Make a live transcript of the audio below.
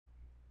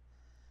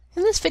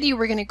In this video,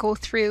 we're going to go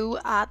through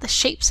the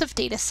shapes of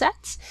data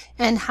sets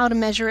and how to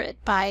measure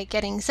it by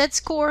getting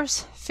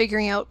z-scores,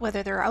 figuring out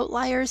whether there are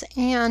outliers,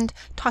 and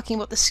talking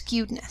about the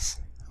skewedness.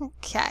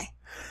 Okay,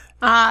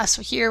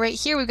 so right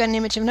here, we've got an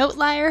image of an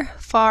outlier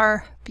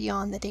far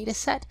beyond the data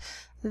set.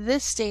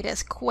 This data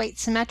is quite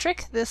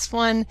symmetric. This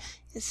one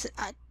is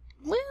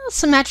well,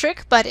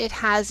 symmetric, but it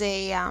has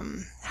a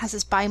has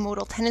this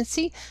bimodal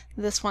tendency.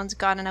 This one's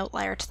got an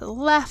outlier to the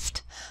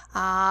left.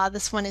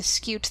 This one is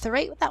skewed to the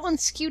right. That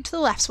one's skewed to the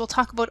left. So we'll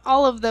talk about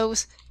all of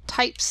those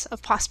types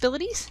of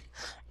possibilities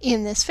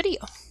in this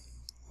video.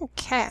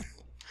 Okay.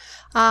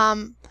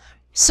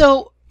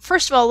 So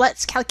first of all,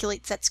 let's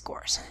calculate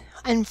z-scores.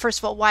 And first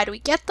of all, why do we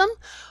get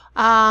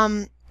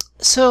them?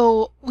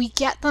 So we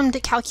get them to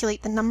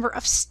calculate the number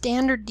of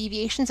standard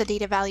deviations a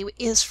data value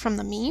is from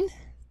the mean.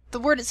 The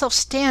word itself,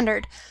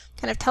 standard,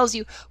 kind of tells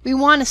you we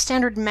want a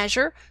standard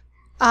measure.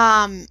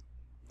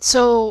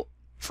 So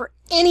for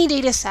any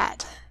data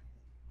set,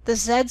 the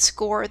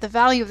z-score, the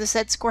value of the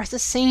z-score has the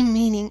same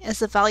meaning as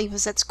the value of a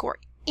z-score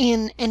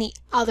in any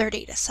other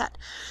data set.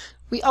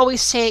 We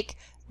always take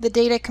the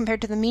data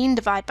compared to the mean,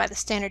 divide by the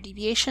standard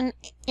deviation,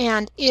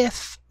 and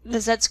if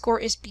the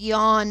z-score is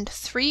beyond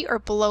 3 or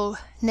below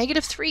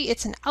 -3,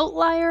 it's an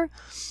outlier,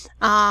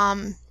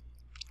 and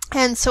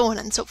so on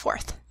and so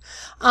forth.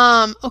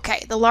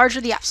 Okay, the larger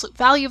the absolute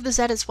value of the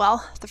z as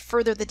well, the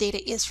further the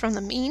data is from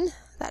the mean.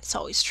 That's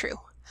always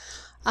true.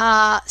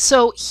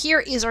 So here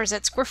is our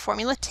z-score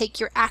formula. Take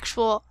your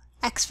actual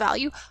x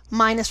value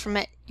minus from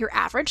it your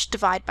average,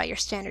 divide by your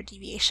standard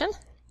deviation.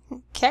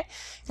 Okay,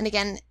 and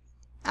again,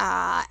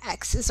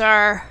 x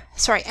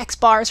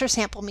bar is our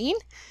sample mean.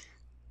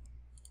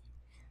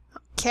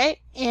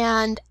 Okay,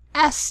 and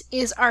s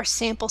is our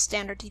sample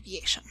standard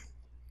deviation.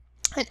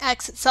 And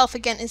x itself,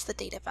 again, is the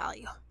data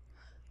value.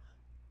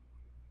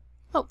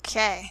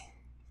 Okay,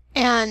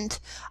 and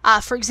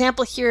for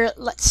example here,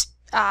 let's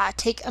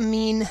take a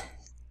mean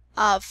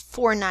of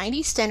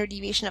 490, standard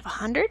deviation of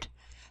 100.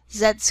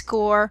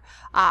 Z-score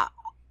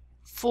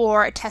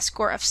for a test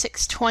score of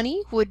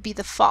 620 would be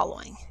the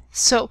following.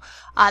 So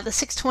the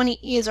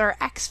 620 is our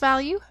x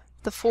value,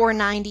 the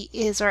 490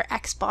 is our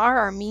x bar,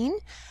 our mean,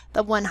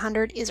 the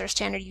 100 is our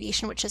standard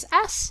deviation, which is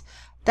s.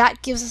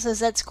 That gives us a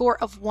z-score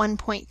of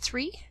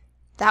 1.3.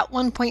 That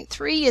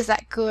 1.3, is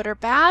that good or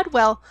bad?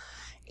 Well,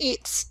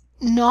 it's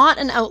not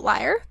an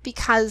outlier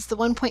because the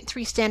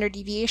 1.3 standard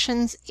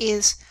deviations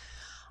is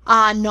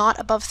not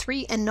above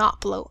 3 and not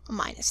below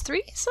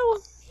 -3.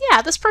 So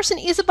yeah, this person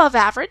is above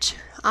average.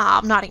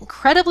 Not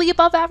incredibly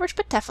above average,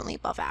 but definitely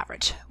above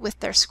average with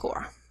their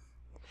score.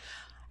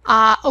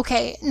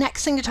 Okay,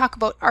 next thing to talk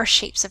about are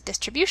shapes of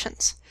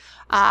distributions.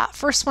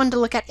 First one to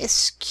look at is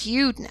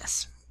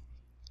skewedness.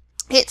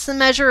 It's the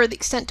measure or the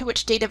extent to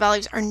which data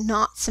values are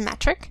not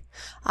symmetric.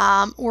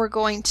 We're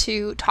going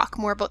to talk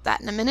more about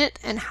that in a minute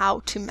and how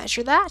to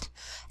measure that.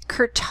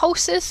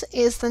 Kurtosis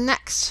is the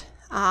next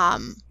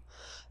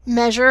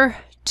measure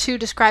to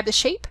describe the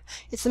shape.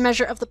 It's the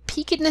measure of the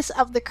peakedness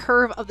of the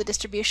curve of the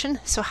distribution.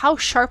 So how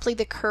sharply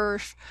the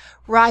curve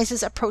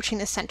rises approaching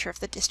the center of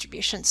the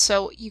distribution.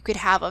 So you could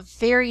have a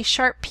very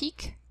sharp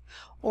peak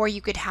or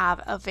you could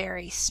have a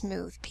very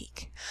smooth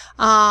peak.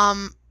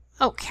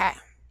 Okay.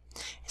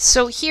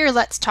 So here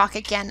let's talk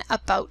again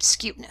about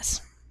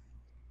skewedness.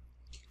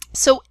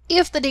 So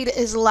if the data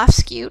is left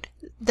skewed,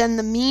 then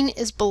the mean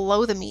is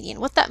below the median.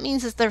 What that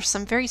means is there's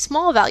some very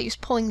small values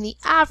pulling the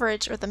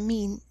average or the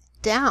mean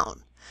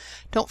down.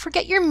 Don't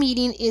forget your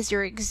median is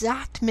your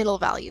exact middle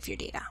value of your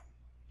data.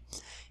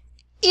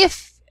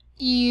 If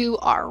you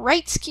are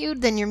right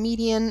skewed, then your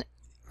median,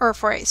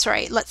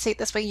 let's say it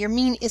this way, your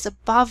mean is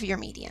above your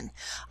median.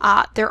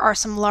 There are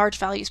some large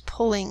values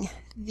pulling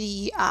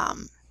the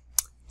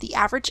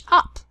average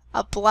up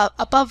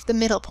above the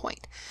middle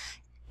point.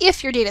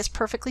 If your data is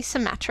perfectly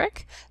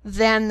symmetric,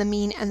 then the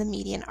mean and the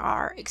median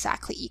are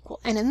exactly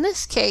equal. And in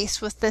this case,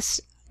 with this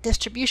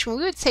distribution,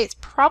 we would say it's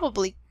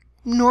probably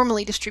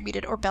normally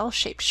distributed or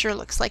bell-shaped. Sure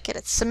looks like it.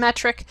 It's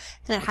symmetric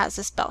and it has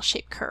this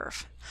bell-shaped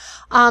curve.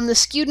 The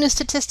skewedness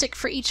statistic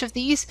for each of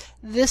these,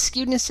 this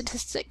skewedness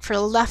statistic for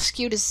left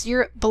skewed is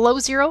below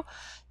 0.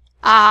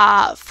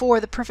 For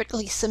the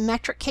perfectly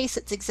symmetric case,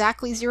 it's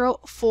exactly 0.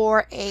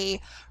 For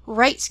a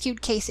right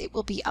skewed case, it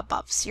will be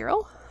above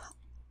 0.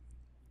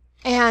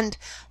 And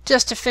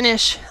just to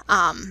finish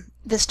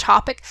this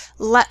topic,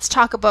 let's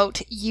talk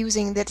about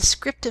using the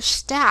descriptive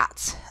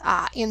stats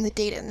in the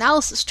data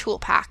analysis tool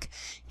pack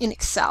in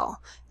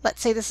Excel.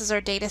 Let's say this is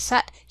our data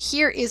set.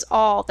 Here is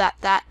all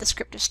that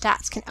descriptive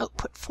stats can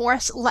output for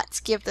us.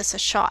 Let's give this a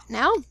shot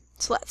now.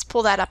 So let's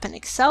pull that up in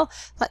Excel.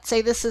 Let's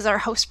say this is our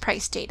house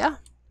price data.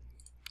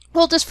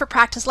 Well, just for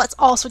practice, let's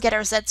also get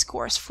our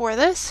z-scores for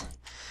this.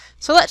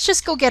 So let's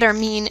just go get our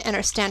mean and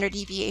our standard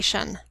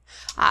deviation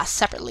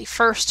separately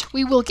first.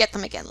 We will get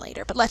them again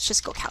later, but let's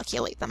just go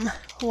calculate them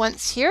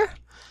once here.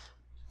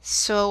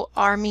 So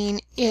our mean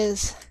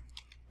is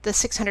the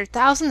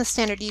 600,000, the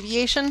standard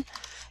deviation.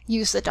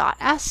 Use the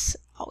 .s.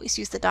 Always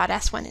use the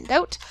 .s when in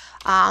doubt.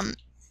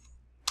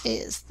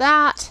 Is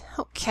that.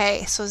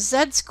 Okay, so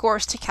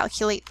z-scores to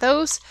calculate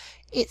those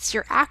it's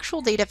your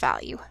actual data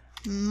value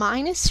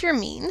minus your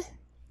mean,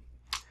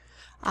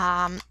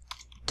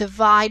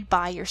 divide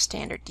by your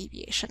standard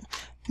deviation.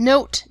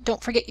 Note,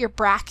 don't forget your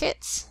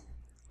brackets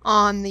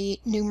on the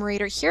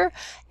numerator here,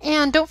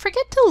 and don't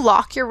forget to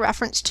lock your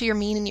reference to your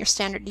mean and your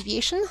standard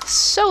deviation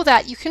so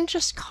that you can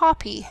just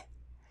copy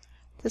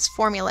this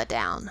formula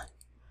down.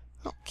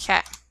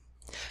 Okay.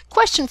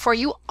 Question for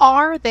you,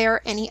 are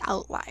there any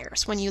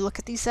outliers when you look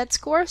at these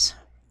z-scores?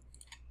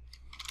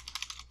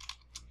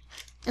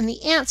 And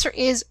the answer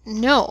is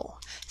no,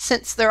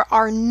 since there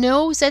are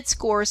no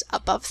z-scores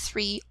above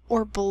 3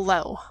 or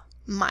below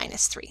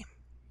 -3.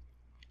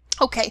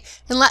 Okay,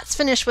 and let's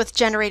finish with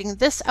generating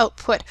this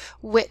output,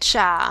 which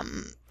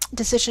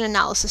decision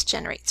analysis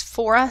generates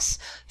for us.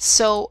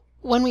 So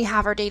when we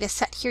have our data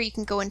set here, you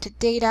can go into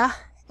data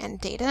and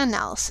data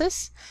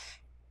analysis.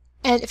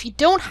 And if you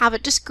don't have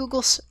it, just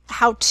Google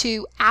how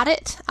to add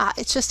it.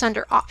 It's just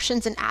under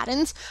options and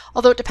add-ins,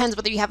 although it depends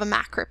whether you have a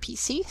Mac or a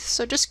PC.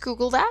 So just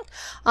Google that.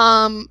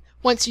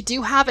 Once you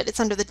do have it, it's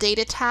under the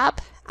data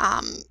tab.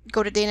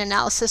 Go to data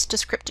analysis,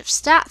 descriptive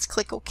stats,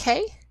 click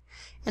OK.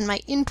 And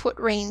my input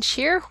range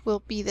here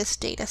will be this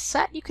data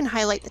set. You can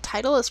highlight the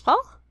title as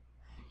well,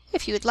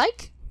 if you would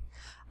like.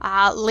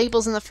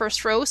 Labels in the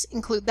first rows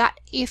include that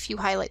if you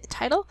highlight the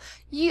title.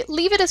 You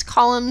leave it as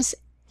columns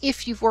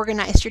if you've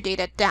organized your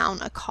data down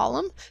a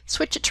column.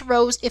 Switch it to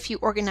rows if you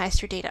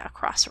organized your data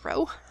across a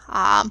row.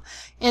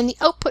 And the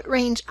output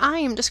range, I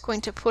am just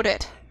going to put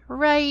it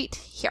right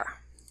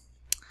here.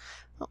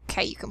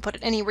 Okay, you can put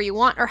it anywhere you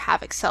want or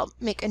have Excel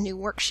make a new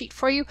worksheet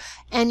for you.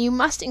 And you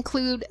must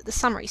include the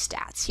summary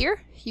stats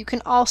here. You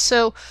can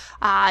also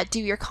do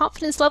your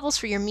confidence levels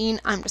for your mean.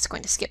 I'm just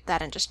going to skip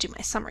that and just do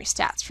my summary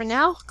stats for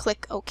now.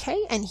 Click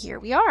OK, and here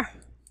we are.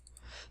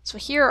 So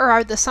here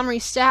are the summary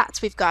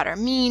stats. We've got our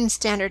mean,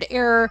 standard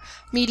error,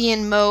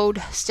 median,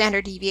 mode,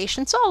 standard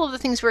deviation. So all of the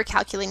things we're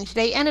calculating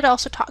today, and it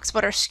also talks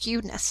about our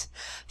skewedness.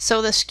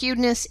 So the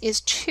skewedness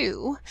is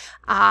 2.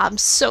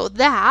 So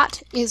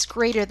that is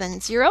greater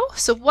than 0.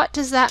 So what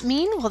does that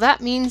mean? Well,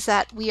 that means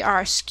that we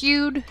are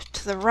skewed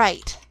to the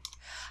right.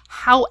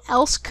 How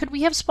else could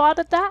we have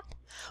spotted that?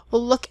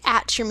 Well, look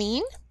at your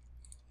mean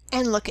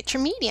and look at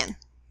your median.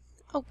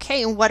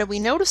 Okay, and what do we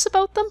notice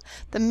about them?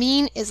 The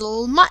mean is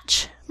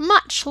much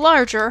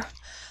larger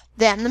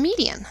than the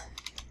median.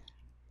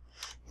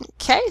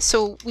 Okay,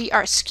 so we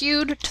are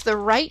skewed to the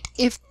right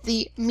if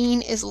the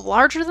mean is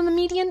larger than the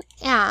median,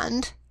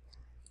 and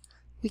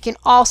we can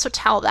also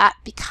tell that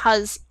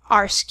because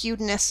our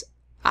skewedness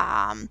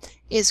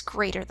is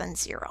greater than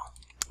 0.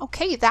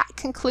 Okay, that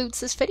concludes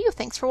this video.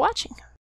 Thanks for watching.